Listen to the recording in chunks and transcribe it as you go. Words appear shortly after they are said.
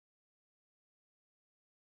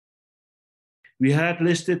We had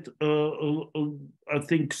listed, I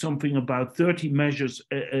think, something about 30 measures,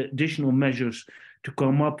 additional measures to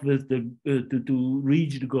come up with to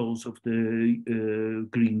reach the goals of the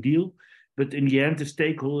Green Deal. But in the end, the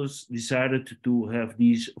stakeholders decided to have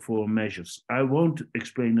these 4 measures. I won't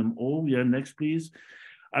explain them all. Yeah, next, please.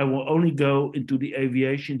 I will only go into the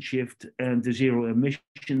aviation shift and the zero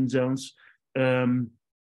emission zones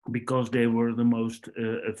because they were the most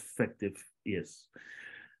effective. Yes.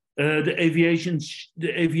 The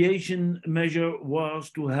aviation measure was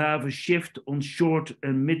to have a shift on short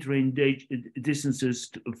and mid-range distances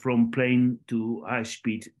from plane to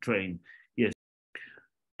high-speed train. Yes.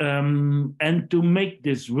 And to make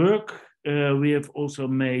this work, we have also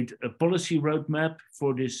made a policy roadmap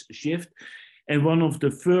for this shift. And one of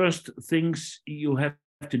the first things you have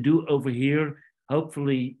to do over here,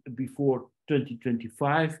 hopefully before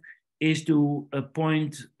 2025, is to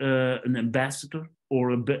appoint an ambassador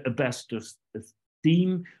or ambassador's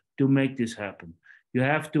team to make this happen. You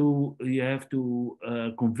have to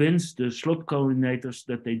convince the slot coordinators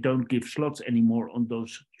that they don't give slots anymore on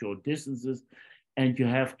those short distances. And you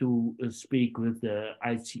have to speak with the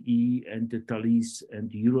ICE and the Thalys and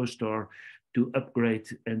the Eurostar to upgrade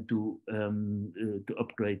and to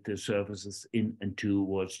upgrade the services in and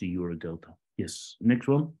towards the Eurodelta. Yes, next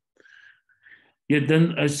one. Yeah,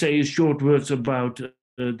 then I say a short words about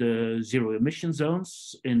the zero emission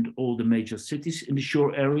zones in all the major cities in the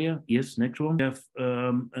shore area. Yes, next one.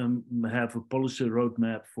 We have a policy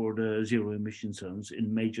roadmap for the zero emission zones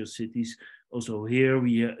in major cities. Also here,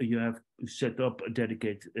 you have set up a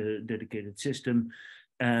dedicated system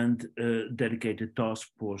and a dedicated task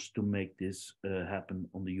force to make this happen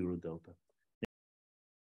on the Eurodelta.